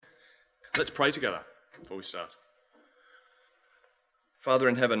Let's pray together before we start. Father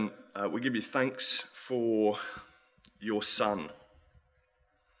in heaven, we give you thanks for your Son.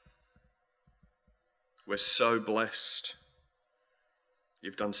 We're so blessed.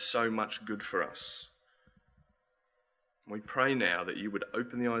 You've done so much good for us. We pray now that you would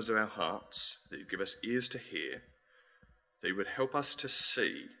open the eyes of our hearts, that you'd give us ears to hear, that you would help us to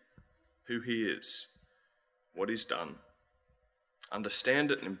see who he is, what he's done,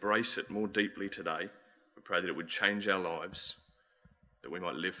 understand it and embrace it more deeply today. We pray that it would change our lives, that we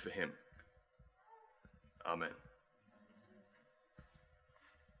might live for him. Amen.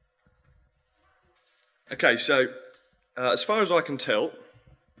 Okay, so as far as I can tell,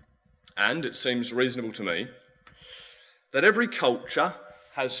 and it seems reasonable to me, that every culture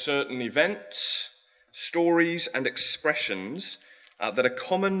has certain events, stories and expressions that are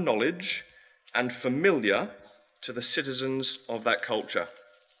common knowledge and familiar to the citizens of that culture.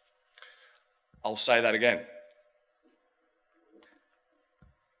 I'll say that again.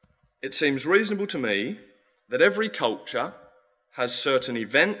 It seems reasonable to me that every culture has certain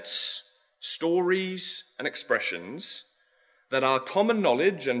events, stories and expressions that are common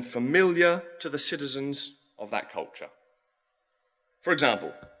knowledge and familiar to the citizens of that culture. For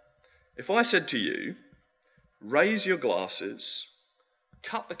example, if I said to you, raise your glasses,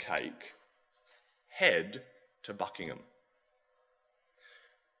 cut the cake, head to Buckingham,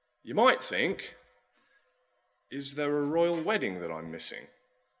 you might think, is there a royal wedding that I'm missing?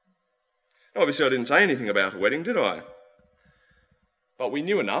 Obviously, I didn't say anything about a wedding, did I? But we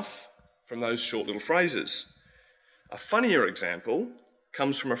knew enough from those short little phrases. A funnier example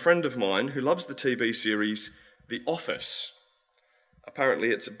comes from a friend of mine who loves the TV series The Office. Apparently,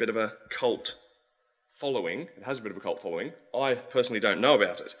 it's a bit of a cult following. It has a bit of a cult following. I personally don't know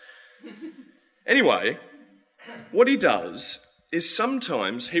about it. Anyway, what he does is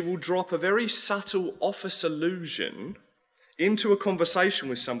sometimes he will drop a very subtle office allusion into a conversation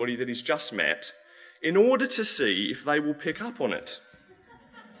with somebody that he's just met in order to see if they will pick up on it.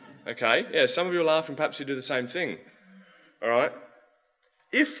 Okay? Yeah, some of you are laughing, perhaps you do the same thing. All right?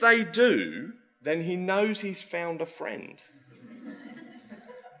 If they do, then he knows he's found a friend.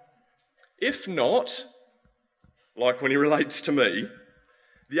 If not, like when he relates to me,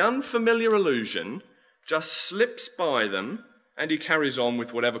 the unfamiliar allusion just slips by them and he carries on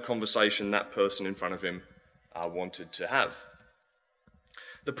with whatever conversation that person in front of him wanted to have.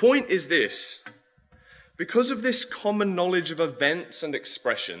 The point is this: because of this common knowledge of events and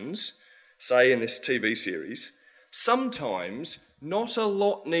expressions, say in this TV series, sometimes not a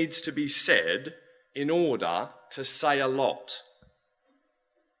lot needs to be said in order to say a lot.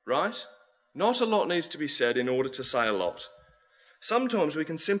 Right? Not a lot needs to be said in order to say a lot. Sometimes we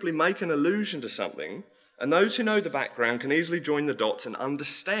can simply make an allusion to something, and those who know the background can easily join the dots and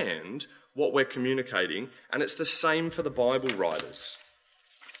understand what we're communicating, and it's the same for the Bible writers.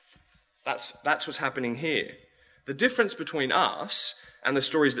 That's what's happening here. The difference between us and the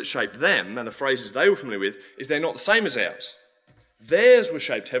stories that shaped them and the phrases they were familiar with is they're not the same as ours. Theirs were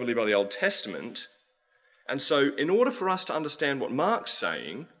shaped heavily by the Old Testament, and so in order for us to understand what Mark's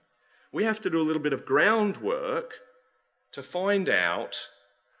saying, we have to do a little bit of groundwork to find out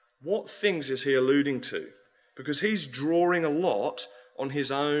what things is he alluding to, because he's drawing a lot on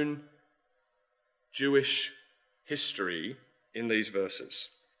his own Jewish history in these verses.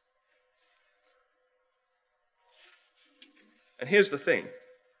 And here's the thing.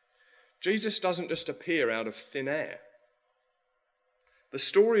 Jesus doesn't just appear out of thin air. The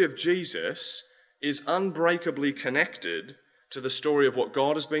story of Jesus is unbreakably connected to the story of what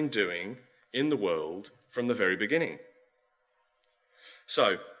God has been doing in the world from the very beginning.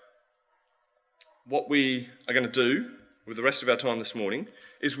 So, what we are going to do with the rest of our time this morning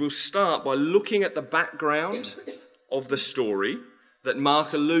is we'll start by looking at the background of the story that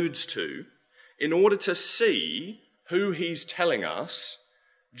Mark alludes to in order to see who he's telling us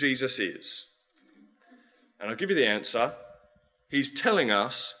Jesus is. And I'll give you the answer. He's telling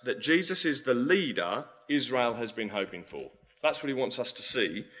us that Jesus is the leader Israel has been hoping for. That's what he wants us to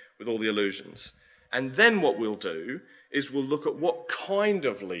see with all the allusions. And then what we'll do is we'll look at what kind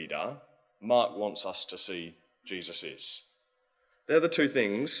of leader Mark wants us to see Jesus is. They're the two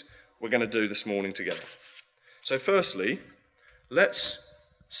things we're going to do this morning together. So firstly, let's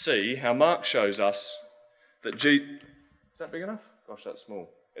see how Mark shows us that Is that big enough? Gosh, that's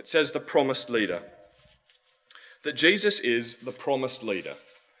small. It says the promised leader. That Jesus is the promised leader.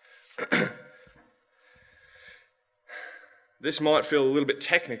 This might feel a little bit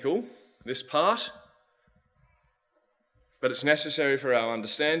technical, this part, but it's necessary for our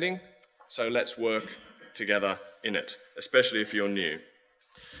understanding, so let's work together in it, especially if you're new.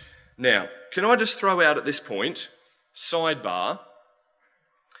 Now, can I just throw out at this point, sidebar,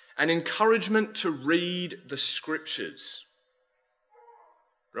 an encouragement to read the scriptures,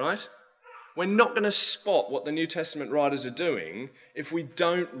 right? We're not going to spot what the New Testament writers are doing if we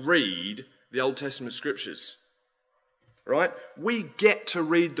don't read the Old Testament scriptures, right? We get to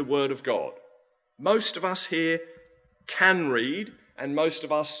read the Word of God. Most of us here can read, and most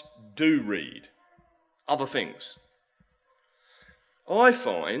of us do read other things. I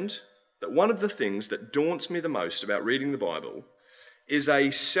find that one of the things that daunts me the most about reading the Bible is a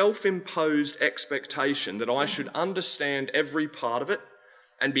self-imposed expectation that I should understand every part of it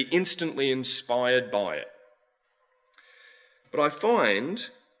and be instantly inspired by it. But I find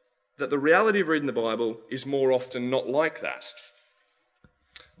that the reality of reading the Bible is more often not like that.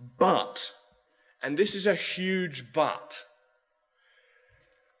 But, and this is a huge but,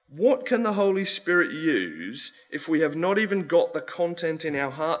 what can the Holy Spirit use if we have not even got the content in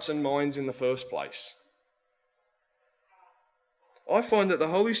our hearts and minds in the first place? I find that the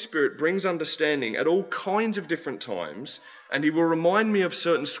Holy Spirit brings understanding at all kinds of different times, and he will remind me of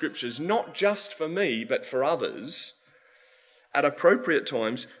certain scriptures, not just for me, but for others, at appropriate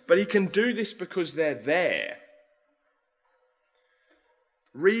times, but he can do this because they're there.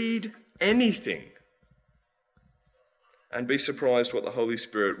 Read anything and be surprised what the Holy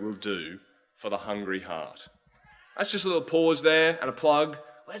Spirit will do for the hungry heart. That's just a little pause there and a plug.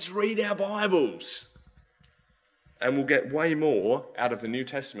 Let's read our Bibles. And we'll get way more out of the New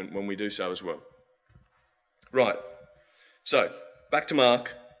Testament when we do so as well. Right, so back to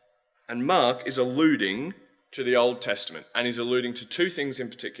Mark. And Mark is alluding to the Old Testament, and he's alluding to two things in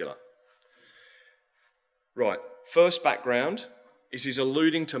particular. Right, first background is he's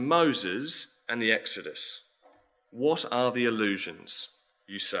alluding to Moses and the Exodus. What are the allusions,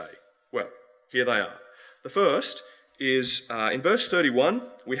 you say? Well, here they are. The first is in verse 31,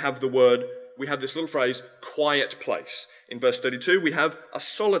 we have this little phrase, quiet place. In verse 32, we have a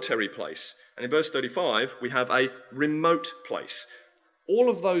solitary place. And in verse 35, we have a remote place. All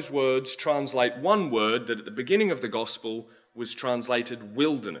of those words translate one word that at the beginning of the gospel was translated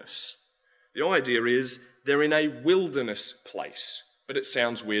wilderness. The idea is they're in a wilderness place. But it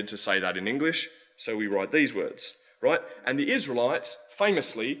sounds weird to say that in English, so we write these words. Right? And the Israelites,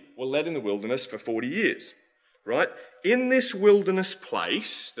 famously, were led in the wilderness for 40 years. Right? In this wilderness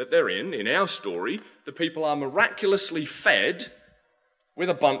place that they're in our story, the people are miraculously fed with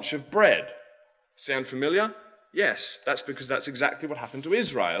a bunch of bread. Sound familiar? Yes, that's because that's exactly what happened to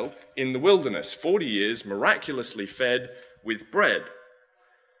Israel in the wilderness. 40 years miraculously fed with bread.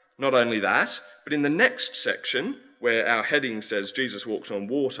 Not only that, but in the next section, where our heading says Jesus walks on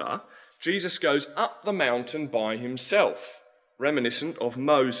water, Jesus goes up the mountain by himself, reminiscent of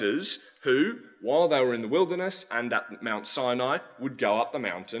Moses, who, while they were in the wilderness and at Mount Sinai, would go up the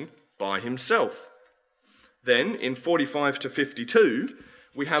mountain by himself. Then, in 45 to 52,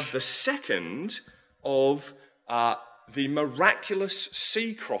 we have the second of the miraculous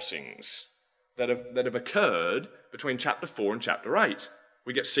sea crossings that have occurred between chapter 4 and chapter 8.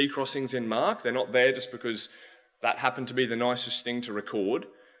 We get sea crossings in Mark. They're not there just because that happened to be the nicest thing to record.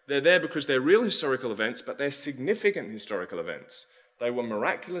 They're there because they're real historical events, but they're significant historical events. They were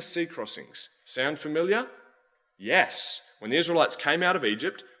miraculous sea crossings. Sound familiar? Yes. When the Israelites came out of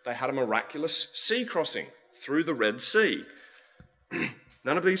Egypt, they had a miraculous sea crossing through the Red Sea.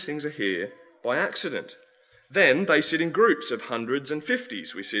 None of these things are here by accident. Then they sit in groups of hundreds and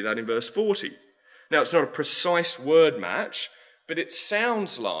fifties. We see that in verse 40. Now, it's not a precise word match, but it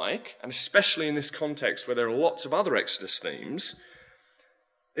sounds like, and especially in this context where there are lots of other Exodus themes,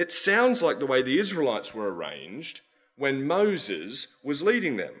 it sounds like the way the Israelites were arranged when Moses was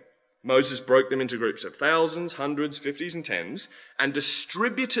leading them. Moses broke them into groups of thousands, hundreds, fifties, and tens, and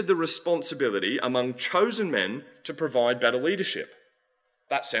distributed the responsibility among chosen men to provide better leadership.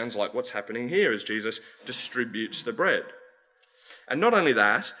 That sounds like what's happening here as Jesus distributes the bread. And not only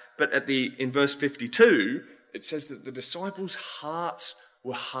that, but in verse 52, it says that the disciples' hearts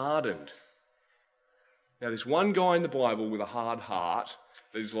were hardened. Now, there's one guy in the Bible with a hard heart.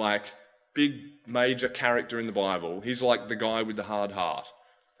 There's like big major character in the Bible. He's like the guy with the hard heart.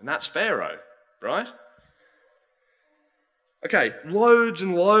 And that's Pharaoh, right? Okay, loads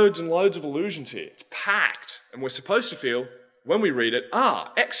and loads and loads of allusions here. It's packed. And we're supposed to feel, when we read it,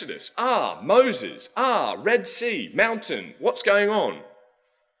 Exodus, Moses, Red Sea, mountain, what's going on?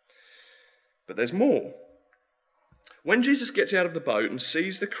 But there's more. When Jesus gets out of the boat and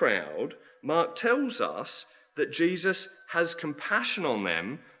sees the crowd, Mark tells us that Jesus has compassion on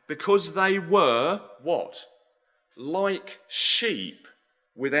them because they were, what? Like sheep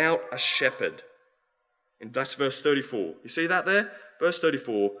without a shepherd. And that's verse 34. You see that there? Verse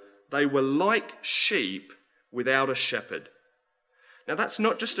 34, they were like sheep without a shepherd. Now that's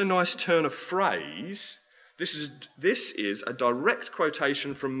not just a nice turn of phrase. This is a direct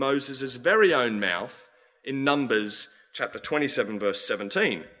quotation from Moses' very own mouth in Numbers chapter 27, verse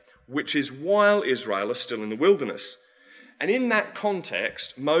 17, which is while Israel is still in the wilderness. And in that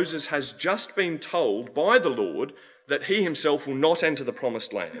context, Moses has just been told by the Lord that he himself will not enter the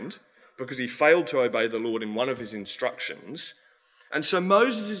promised land because he failed to obey the Lord in one of his instructions. And so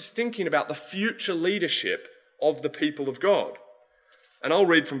Moses is thinking about the future leadership of the people of God. And I'll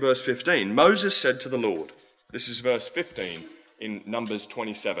read from verse 15. Moses said to the Lord, this is verse 15 in Numbers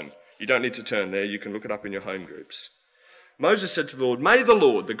 27. You don't need to turn there, you can look it up in your home groups. Moses said to the Lord, may the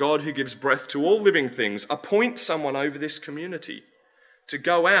Lord, the God who gives breath to all living things, appoint someone over this community to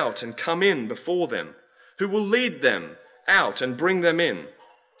go out and come in before them, who will lead them out and bring them in,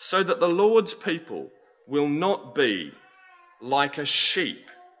 so that the Lord's people will not be like sheep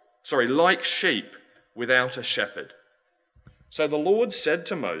without a shepherd. So the Lord said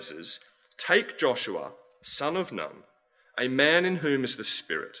to Moses, take Joshua, son of Nun, a man in whom is the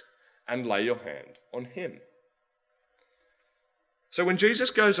Spirit, and lay your hand on him. So when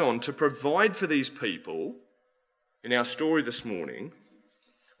Jesus goes on to provide for these people in our story this morning,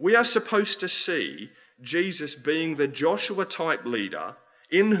 we are supposed to see Jesus being the Joshua-type leader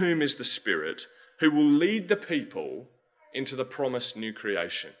in whom is the Spirit, who will lead the people into the promised new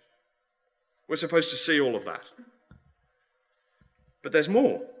creation. We're supposed to see all of that. But there's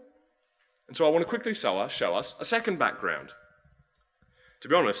more. And so I want to quickly show us a second background. To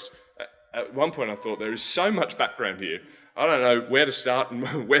be honest, at one point I thought there is so much background here, I don't know where to start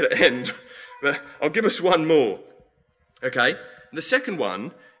and where to end, but I'll give us one more. Okay? The second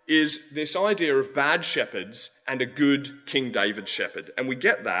one is this idea of bad shepherds and a good King David shepherd. And we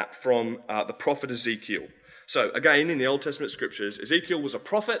get that from the prophet Ezekiel. So again, in the Old Testament scriptures, Ezekiel was a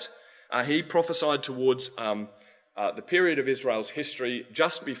prophet. He prophesied towards the period of Israel's history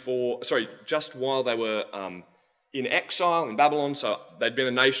just while they were in exile in Babylon. So they'd been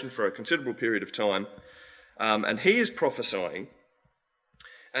a nation for a considerable period of time. And he is prophesying.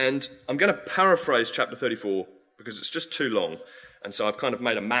 And I'm going to paraphrase chapter 34 because it's just too long. And so I've kind of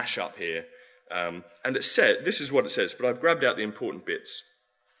made a mash-up here. And it said, this is what it says, but I've grabbed out the important bits.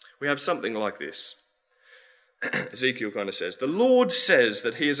 We have something like this. Ezekiel kind of says, the Lord says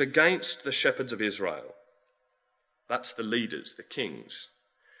that he is against the shepherds of Israel. That's the leaders, the kings.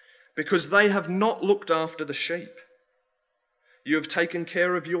 Because they have not looked after the sheep. You have taken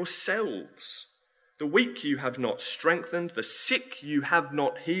care of yourselves. The weak you have not strengthened, the sick you have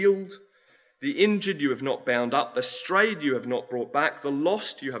not healed, the injured you have not bound up, the strayed you have not brought back, the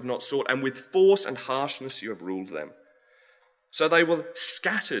lost you have not sought, and with force and harshness you have ruled them. So they were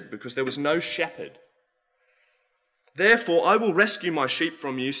scattered because there was no shepherd. Therefore I will rescue my sheep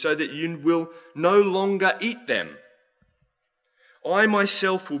from you so that you will no longer eat them. I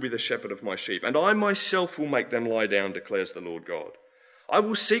myself will be the shepherd of my sheep, and I myself will make them lie down, declares the Lord God. I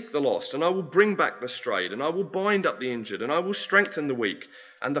will seek the lost, and I will bring back the strayed, and I will bind up the injured, and I will strengthen the weak,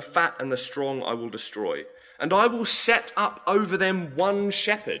 and the fat and the strong I will destroy. And I will set up over them one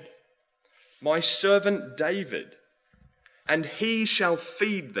shepherd, my servant David, and he shall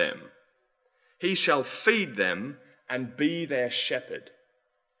feed them. He shall feed them and be their shepherd.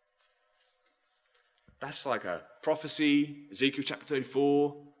 That's like a prophecy, Ezekiel chapter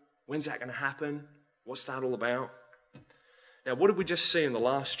 34. When's that going to happen? What's that all about? Now, what did we just see in the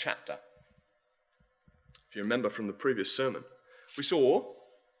last chapter? If you remember from the previous sermon, we saw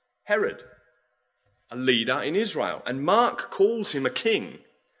Herod, a leader in Israel, and Mark calls him a king.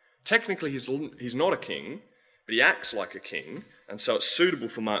 Technically, he's not a king, but he acts like a king, and so it's suitable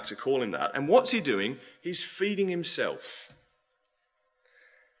for Mark to call him that. And what's he doing? He's feeding himself.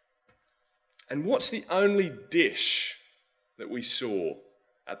 And what's the only dish that we saw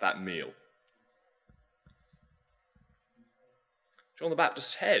at that meal? John the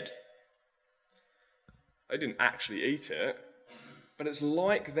Baptist's head. They didn't actually eat it, but it's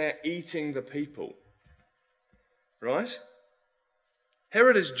like they're eating the people. Right?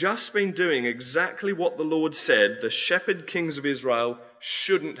 Herod has just been doing exactly what the Lord said the shepherd kings of Israel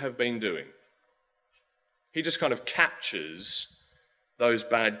shouldn't have been doing. He just kind of captures those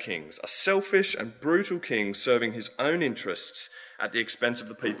bad kings, a selfish and brutal king serving his own interests at the expense of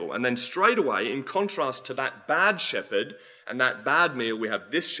the people. And then straight away, in contrast to that bad shepherd and that bad meal, we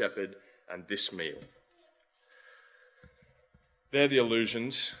have this shepherd and this meal. They're the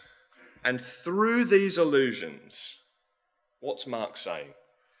illusions. And through these illusions, what's Mark saying?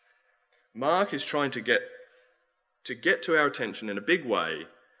 Mark is trying to get to our attention in a big way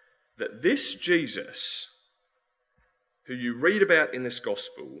that this Jesus, who you read about in this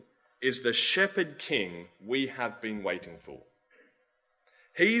gospel, is the shepherd king we have been waiting for.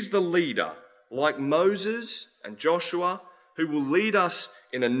 He's the leader, like Moses and Joshua, who will lead us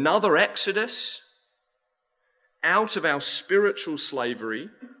in another exodus out of our spiritual slavery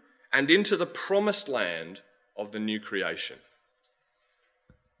and into the promised land of the new creation.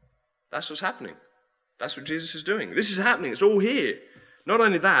 That's what's happening. That's what Jesus is doing. This is happening. It's all here. Not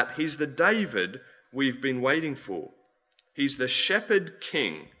only that, he's the David we've been waiting for. He's the shepherd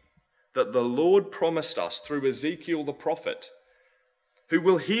king that the Lord promised us through Ezekiel the prophet, who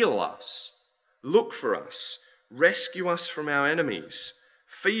will heal us, look for us, rescue us from our enemies,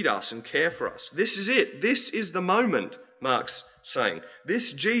 feed us and care for us. This is it. This is the moment, Mark's saying.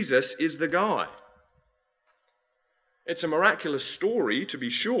 This Jesus is the guy. It's a miraculous story, to be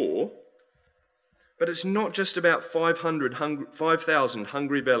sure, but it's not just about 5,000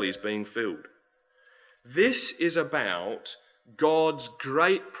 hungry bellies being filled. This is about God's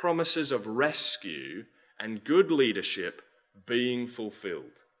great promises of rescue and good leadership being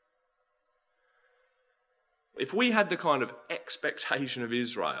fulfilled. If we had the kind of expectation of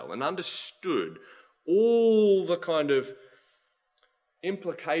Israel and understood all the kind of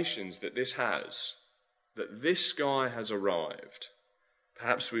implications that this has, that this guy has arrived,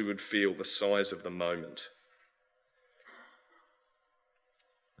 perhaps we would feel the size of the moment.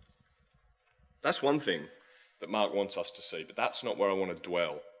 That's one thing that Mark wants us to see, but that's not where I want to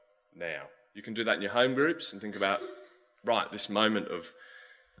dwell now. You can do that in your home groups and think about, right, this moment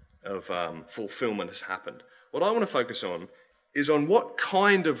of fulfillment has happened. What I want to focus on is on what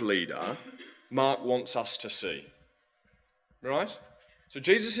kind of leader Mark wants us to see. Right? So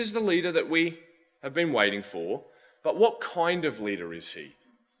Jesus is the leader that we have been waiting for, but what kind of leader is he?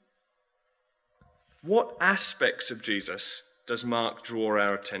 What aspects of Jesus does Mark draw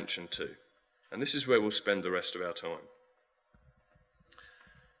our attention to? And this is where we'll spend the rest of our time.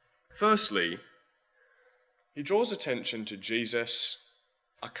 Firstly, he draws attention to Jesus,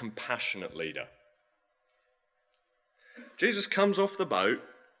 a compassionate leader. Jesus comes off the boat,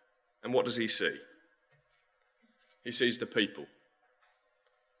 and what does he see? He sees the people.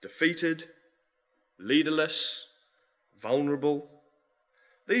 Defeated, leaderless, vulnerable.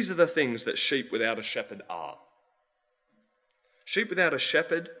 These are the things that sheep without a shepherd are. Sheep without a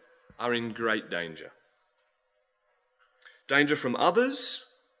shepherd are in great danger. Danger from others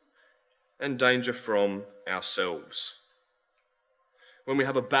and danger from ourselves. When we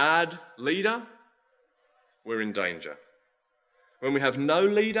have a bad leader, we're in danger. When we have no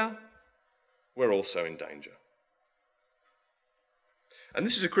leader, we're also in danger. And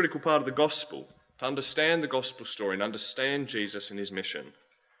this is a critical part of the gospel. To understand the gospel story and understand Jesus and his mission,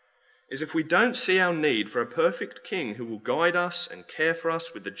 is if we don't see our need for a perfect king who will guide us and care for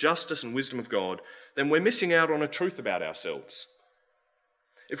us with the justice and wisdom of God, then we're missing out on a truth about ourselves.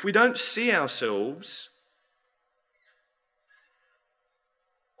 If we don't see ourselves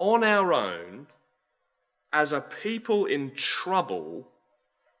on our own as a people in trouble,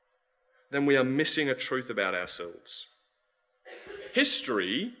 then we are missing a truth about ourselves.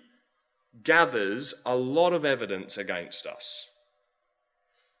 History gathers a lot of evidence against us.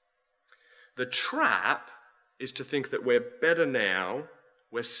 The trap is to think that we're better now,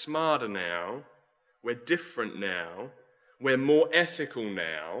 we're smarter now, we're different now, we're more ethical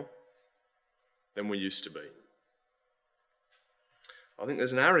now than we used to be. I think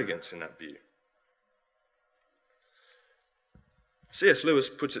there's an arrogance in that view. C.S. Lewis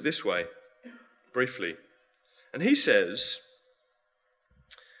puts it this way, briefly, and he says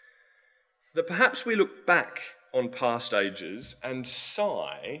that perhaps we look back on past ages and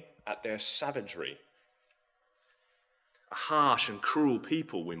sigh at their savagery. A harsh and cruel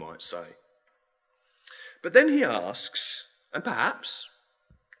people, we might say. But then he asks, and perhaps,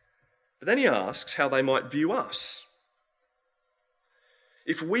 but then he asks how they might view us.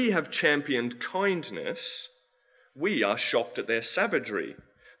 If we have championed kindness, we are shocked at their savagery,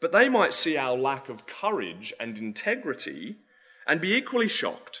 but they might see our lack of courage and integrity and be equally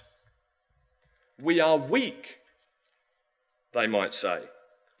shocked. We are weak, they might say.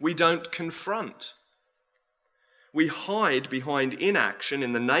 We don't confront. We hide behind inaction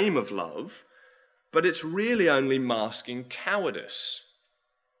in the name of love, but it's really only masking cowardice.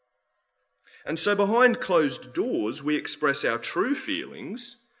 And so behind closed doors, we express our true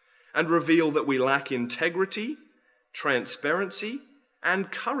feelings and reveal that we lack integrity, transparency,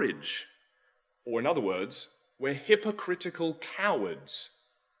 and courage. Or in other words, we're hypocritical cowards.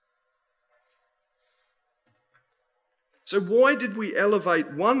 So why did we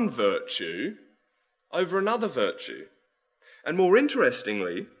elevate one virtue over another virtue? And more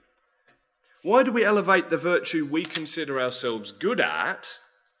interestingly, why do we elevate the virtue we consider ourselves good at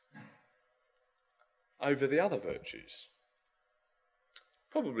over the other virtues?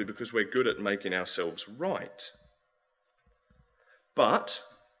 Probably because we're good at making ourselves right. But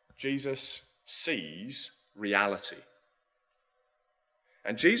Jesus sees reality.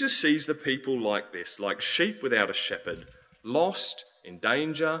 And Jesus sees the people like this, like sheep without a shepherd, lost, in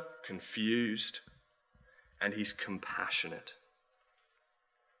danger, confused, and he's compassionate.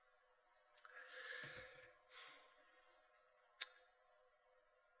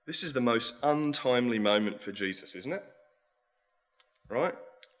 This is the most untimely moment for Jesus, isn't it? Right?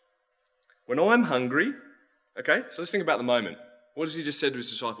 When I'm hungry, okay, so let's think about the moment. What has he just said to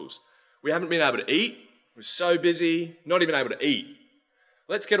his disciples? We haven't been able to eat. We're so busy, not even able to eat.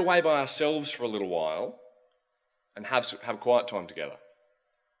 Let's get away by ourselves for a little while and have quiet time together.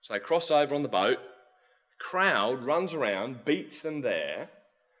 So they cross over on the boat. The crowd runs around, beats them there.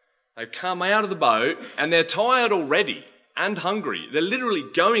 They come out of the boat and they're tired already and hungry. They're literally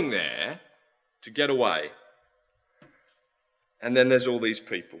going there to get away. And then there's all these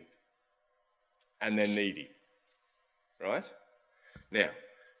people. And they're needy. Right? Now,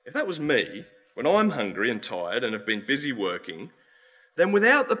 if that was me, when I'm hungry and tired and have been busy working, then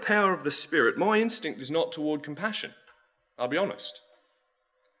without the power of the Spirit, my instinct is not toward compassion. I'll be honest.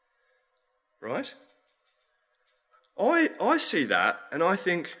 Right? I see that and I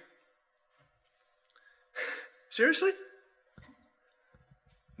think, seriously?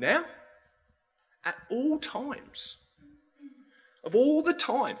 Now? At all times? Of all the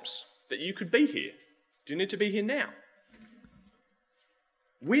times that you could be here, do you need to be here now?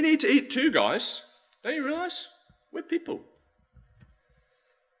 We need to eat too, guys. Don't you realise? We're people.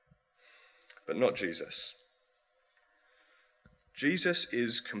 But not Jesus. Jesus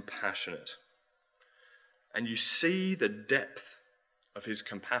is compassionate. And you see the depth of his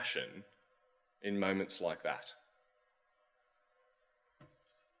compassion in moments like that.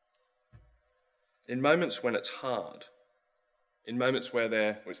 In moments when it's hard. In moments where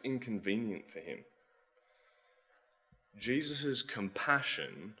it was inconvenient for him. Jesus'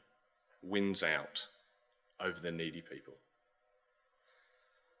 compassion wins out over the needy people.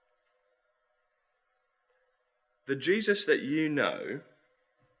 The Jesus that you know,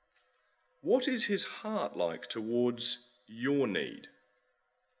 what is his heart like towards your need?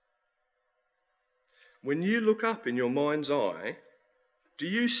 When you look up in your mind's eye, do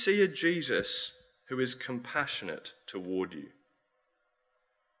you see a Jesus who is compassionate toward you?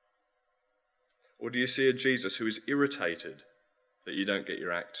 Or do you see a Jesus who is irritated that you don't get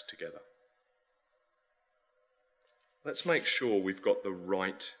your act together? Let's make sure we've got the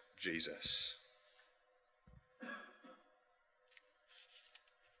right Jesus.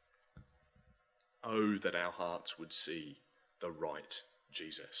 Oh, that our hearts would see the right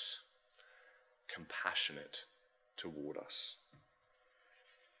Jesus, compassionate toward us.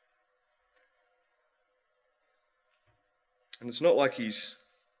 And it's not like it's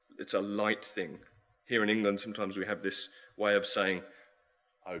a light thing. Here in England, sometimes we have this way of saying,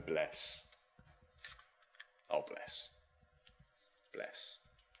 oh, bless. Oh, bless. Bless.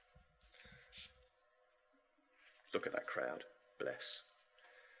 Look at that crowd. Bless.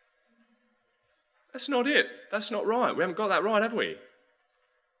 That's not it. That's not right. We haven't got that right, have we?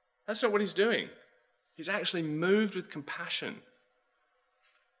 That's not what he's doing. He's actually moved with compassion.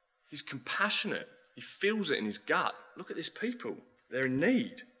 He's compassionate. He feels it in his gut. Look at these people. They're in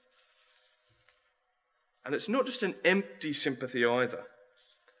need. And it's not just an empty sympathy either.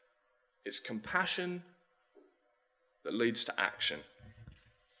 It's compassion that leads to action.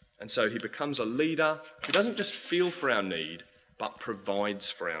 And so he becomes a leader who doesn't just feel for our need, but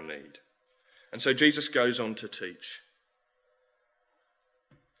provides for our need. And so Jesus goes on to teach.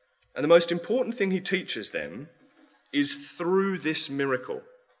 And the most important thing he teaches them is through this miracle.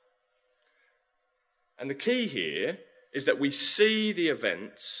 And the key here is that we see the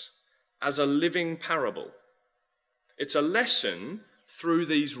events as a living parable. It's a lesson through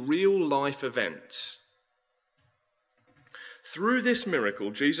these real life events. Through this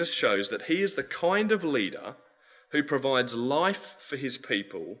miracle, Jesus shows that he is the kind of leader who provides life for his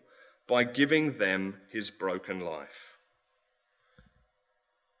people by giving them his broken life.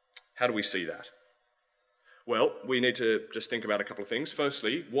 How do we see that? Well, we need to just think about a couple of things.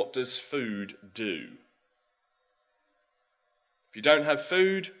 Firstly, what does food do? If you don't have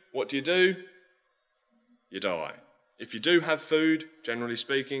food, what do? You die. If you do have food, generally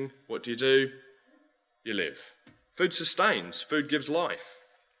speaking, what do? You live. Food sustains. Food gives life.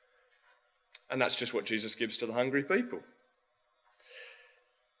 And that's just what Jesus gives to the hungry people.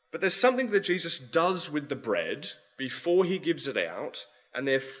 But there's something that Jesus does with the bread before he gives it out, and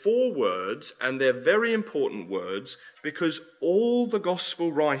they're 4 words, and they're very important words, because all the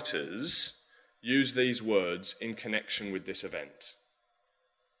gospel writers use these words in connection with this event.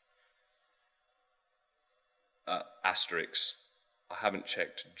 Asterix, I haven't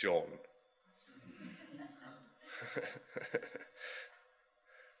checked John.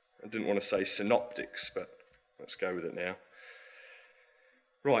 I didn't want to say synoptics, but let's go with it now.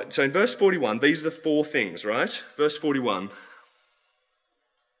 Right, so in verse 41, these are the four things, right? Verse 41,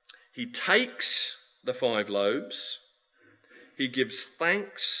 he takes the 5 loaves, he gives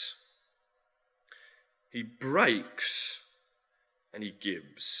thanks, he breaks, and he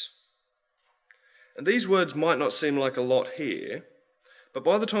gives. And these words might not seem like a lot here, but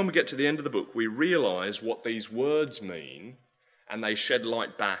by the time we get to the end of the book, we realise what these words mean, and they shed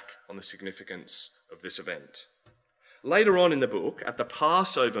light back on the significance of this event. Later on in the book, at the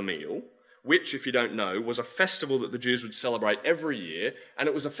Passover meal, which, if you don't know, was a festival that the Jews would celebrate every year, and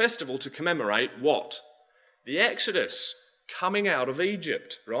it was a festival to commemorate what? The Exodus, coming out of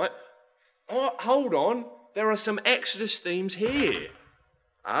Egypt, right? Oh, hold on, there are some Exodus themes here.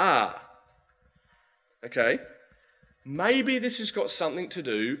 Okay. Maybe this has got something to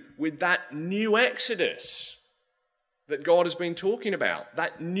do with that new Exodus that God has been talking about,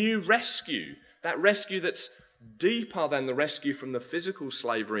 that new rescue, that rescue that's deeper than the rescue from the physical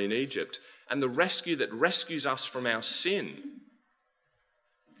slavery in Egypt and the rescue that rescues us from our sin.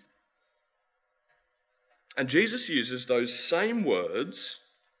 And Jesus uses those same words,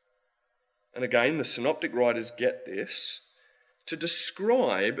 and again the synoptic writers get this, to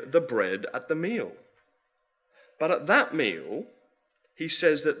describe the bread at the meal. But at that meal, he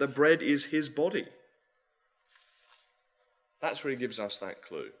says that the bread is his body. That's where he gives us that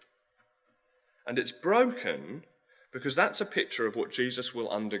clue. And it's broken because that's a picture of what Jesus will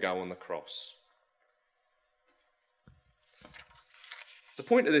undergo on the cross. The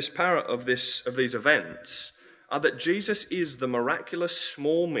point of these events are that Jesus is the miraculous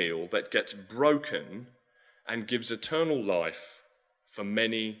small meal that gets broken and gives eternal life for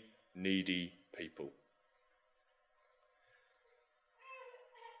many needy people.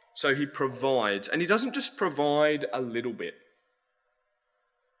 So he provides, and he doesn't just provide a little bit.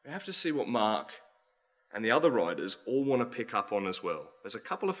 We have to see what Mark and the other writers all want to pick up on as well. There's a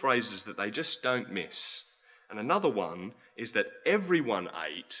couple of phrases that they just don't miss. And another one is that everyone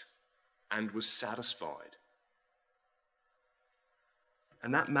ate and was satisfied.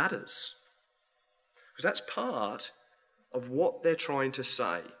 And that matters, because that's part of what they're trying to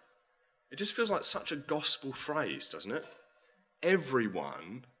say. It just feels like such a gospel phrase, doesn't it?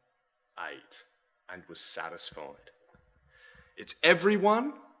 Everyone ate and was satisfied. It's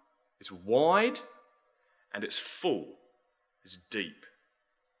everyone, it's wide, and it's full, it's deep.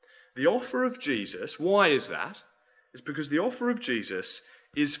 The offer of Jesus, why is that? It's because the offer of Jesus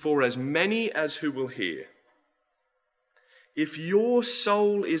is for as many as who will hear. If your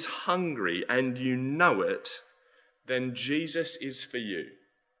soul is hungry and you know it, then Jesus is for you.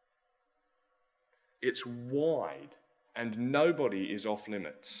 It's wide and nobody is off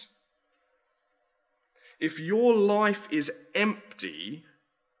limits. If your life is empty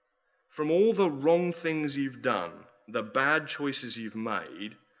from all the wrong things you've done, the bad choices you've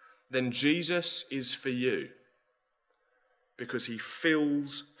made, then Jesus is for you because he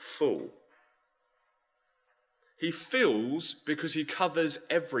fills full. He fills because he covers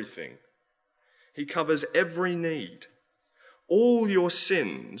everything. He covers every need. All your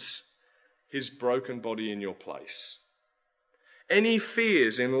sins, his broken body in your place. Any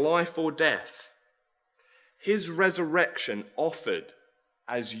fears in life or death, his resurrection offered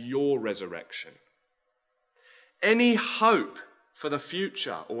as your resurrection. Any hope for the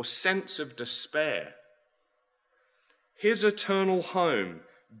future or sense of despair, his eternal home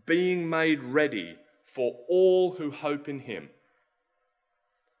being made ready for all who hope in him.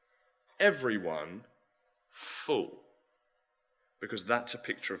 Everyone full, because that's a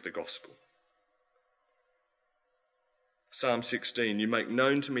picture of the gospel. Psalm 16, you make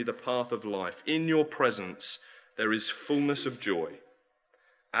known to me the path of life. In your presence there is fullness of joy.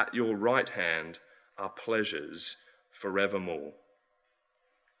 At your right hand are pleasures forevermore.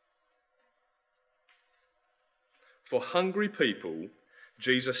 For hungry people,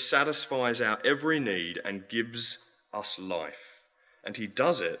 Jesus satisfies our every need and gives us life. And he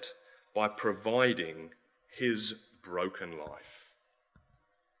does it by providing his broken life.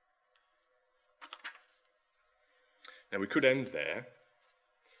 Now, we could end there,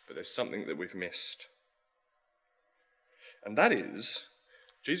 but there's something that we've missed. And that is,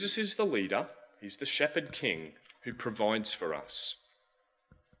 Jesus is the leader, he's the shepherd king who provides for us.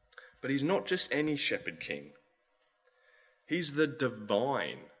 But he's not just any shepherd king. He's the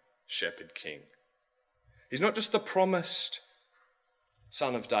divine shepherd king. He's not just the promised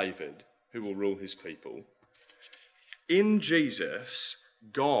son of David, who will rule his people. In Jesus,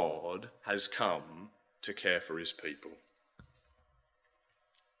 God has come to care for his people.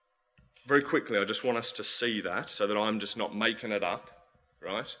 Very quickly, I just want us to see that so that I'm just not making it up,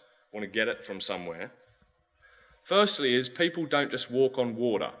 right? I want to get it from somewhere. Firstly is people don't just walk on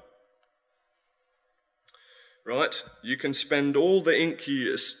water, right? You can spend all the ink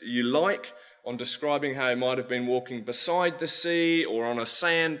you like on describing how he might have been walking beside the sea or on a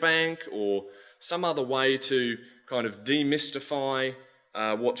sandbank or some other way to kind of demystify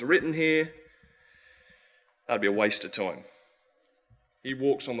what's written here. That'd be a waste of time. He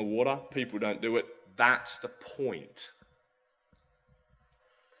walks on the water, people don't do it. That's the point.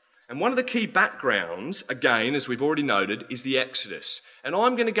 And one of the key backgrounds, again, as we've already noted, is the Exodus. And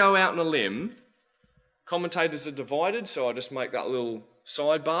I'm going to go out on a limb. Commentators are divided, so I'll just make that little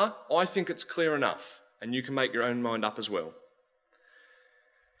sidebar. I think it's clear enough, and you can make your own mind up as well.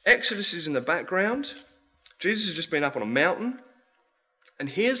 Exodus is in the background. Jesus has just been up on a mountain. And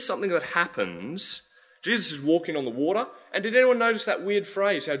here's something that happens. Jesus is walking on the water. And did anyone notice that weird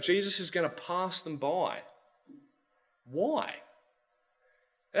phrase, how Jesus is going to pass them by? Why?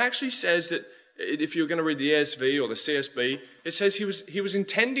 It actually says that, if you're going to read the ESV or the CSB, it says he was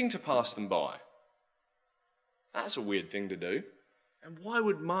intending to pass them by. That's a weird thing to do. And why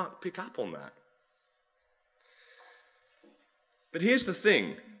would Mark pick up on that? But here's the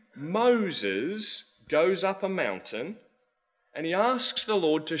thing. Moses goes up a mountain and he asks the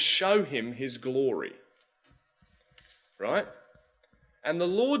Lord to show him his glory. Right? And the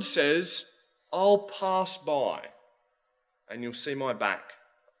Lord says, I'll pass by and you'll see my back.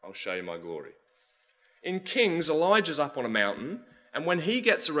 I'll show you my glory. In Kings, Elijah's up on a mountain, and when he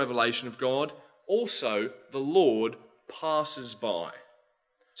gets a revelation of God, also the Lord passes by.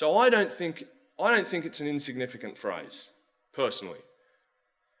 So I don't think it's an insignificant phrase, personally.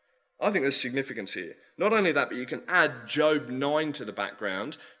 I think there's significance here. Not only that, but you can add Job 9 to the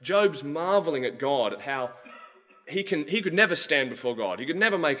background. Job's marveling at God, at how he could never stand before God. He could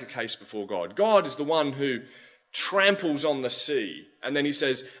never make a case before God. God is the one who tramples on the sea. And then he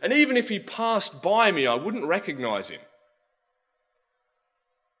says, and even if he passed by me, I wouldn't recognize him.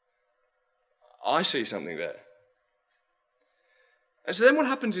 I see something there. And so then what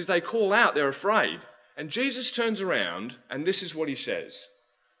happens is they call out, they're afraid. And Jesus turns around, and this is what he says.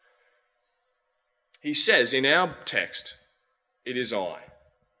 He says in our text, it is I.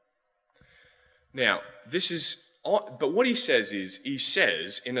 Now, but what he says is, he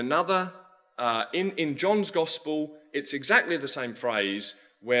says in another, in John's Gospel, it's exactly the same phrase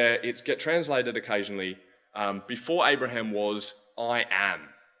where it gets translated occasionally, before Abraham was, I am.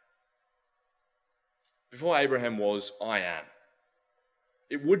 Before Abraham was, I am.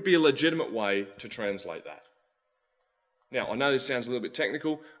 It would be a legitimate way to translate that. Now, I know this sounds a little bit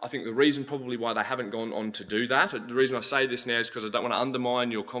technical. I think the reason probably why they haven't gone on to do that, the reason I say this now is because I don't want to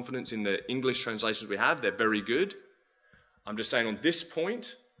undermine your confidence in the English translations we have. They're very good. I'm just saying on this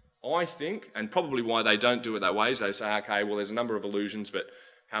point, I think, and probably why they don't do it that way, is they say, okay, well, there's a number of allusions, but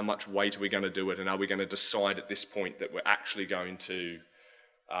how much weight are we going to do it, and are we going to decide at this point that we're actually going to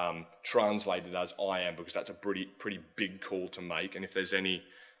translate it as I am, because that's a pretty big call to make, and if there's any,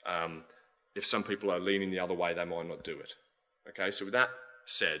 if some people are leaning the other way, they might not do it. Okay, so with that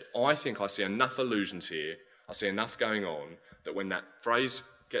said, I think I see enough allusions here, I see enough going on, that when that phrase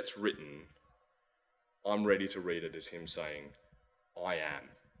gets written, I'm ready to read it as him saying, I am.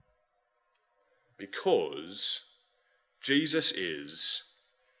 Because Jesus is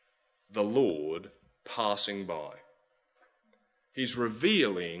the Lord passing by. He's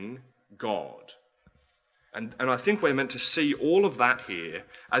revealing God. And I think we're meant to see all of that here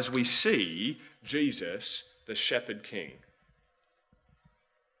as we see Jesus, the Shepherd King.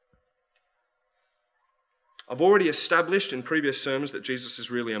 I've already established in previous sermons that Jesus is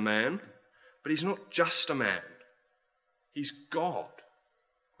really a man, but he's not just a man. He's God.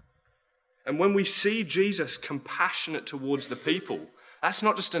 And when we see Jesus compassionate towards the people, that's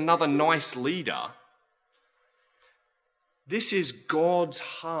not just another nice leader. This is God's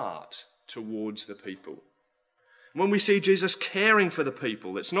heart towards the people. When we see Jesus caring for the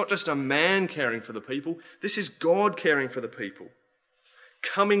people, it's not just a man caring for the people. This is God caring for the people,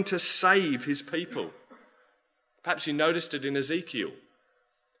 coming to save his people. Perhaps you noticed it in Ezekiel,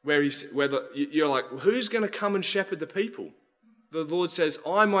 where you're like, well, who's going to come and shepherd the people? The Lord says,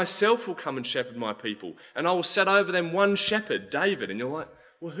 I myself will come and shepherd my people, and I will set over them one shepherd, David. And you're like,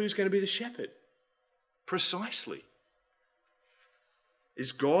 well, who's going to be the shepherd? Precisely.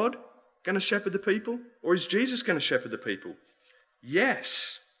 Is God going to shepherd the people, or is Jesus going to shepherd the people?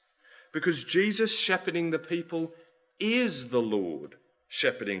 Yes, because Jesus shepherding the people is the Lord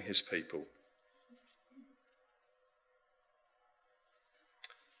shepherding his people.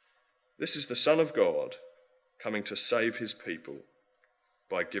 This is the Son of God coming to save his people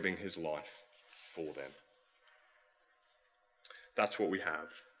by giving his life for them. That's what we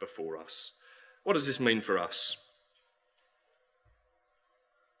have before us. What does this mean for us?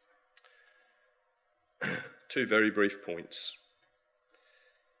 Two very brief points.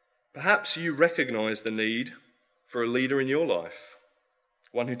 Perhaps you recognise the need for a leader in your life,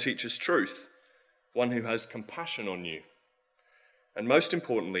 one who teaches truth, one who has compassion on you, and most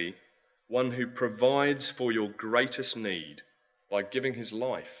importantly, one who provides for your greatest need by giving his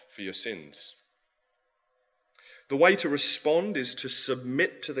life for your sins. The way to respond is to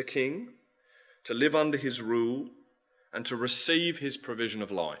submit to the King, to live under his rule, and to receive his provision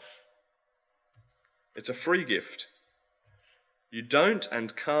of life. It's a free gift. You don't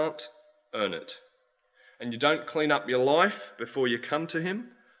and can't earn it. And you don't clean up your life before you come to him.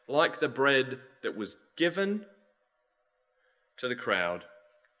 Like the bread that was given to the crowd,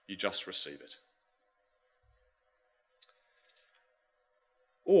 you just receive it.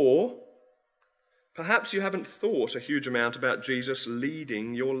 Or perhaps you haven't thought a huge amount about Jesus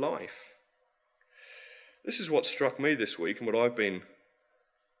leading your life. This is what struck me this week and what I've been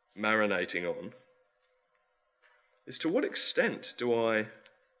marinating on, is to what extent do I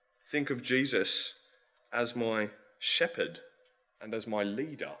think of Jesus as my shepherd and as my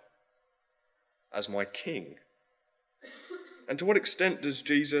leader, as my king? And to what extent does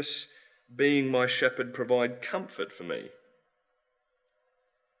Jesus, being my shepherd, provide comfort for me?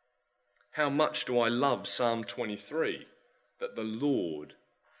 How much do I love Psalm 23, that the Lord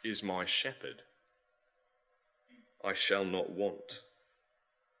is my shepherd? I shall not want.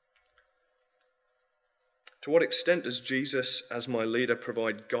 To what extent does Jesus, as my leader,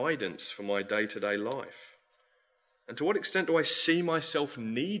 provide guidance for my day-to-day life? And to what extent do I see myself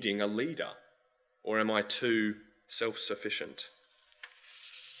needing a leader, or am I too self-sufficient?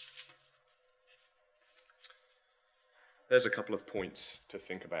 There's a couple of points to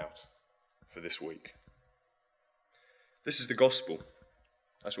think about for this week. This is the gospel.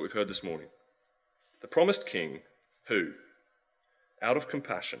 That's what we've heard this morning. The promised king who, out of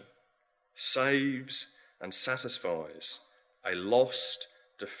compassion, saves and satisfies a lost,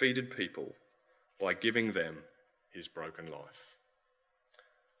 defeated people by giving them his broken life.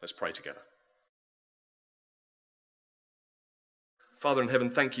 Let's pray together. Father in heaven,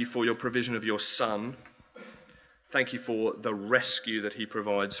 thank you for your provision of your Son. Thank you for the rescue that he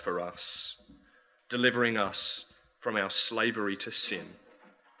provides for us, delivering us from our slavery to sin.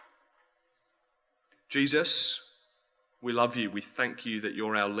 Jesus, we love you. We thank you that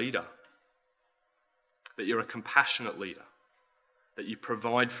you're our leader, that you're a compassionate leader, that you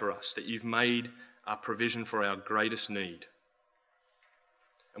provide for us, that you've made our provision for our greatest need.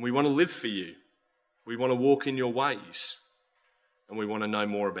 And we want to live for you. We want to walk in your ways, and we want to know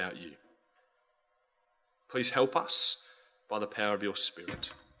more about you. Please help us by the power of your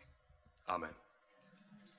Spirit. Amen.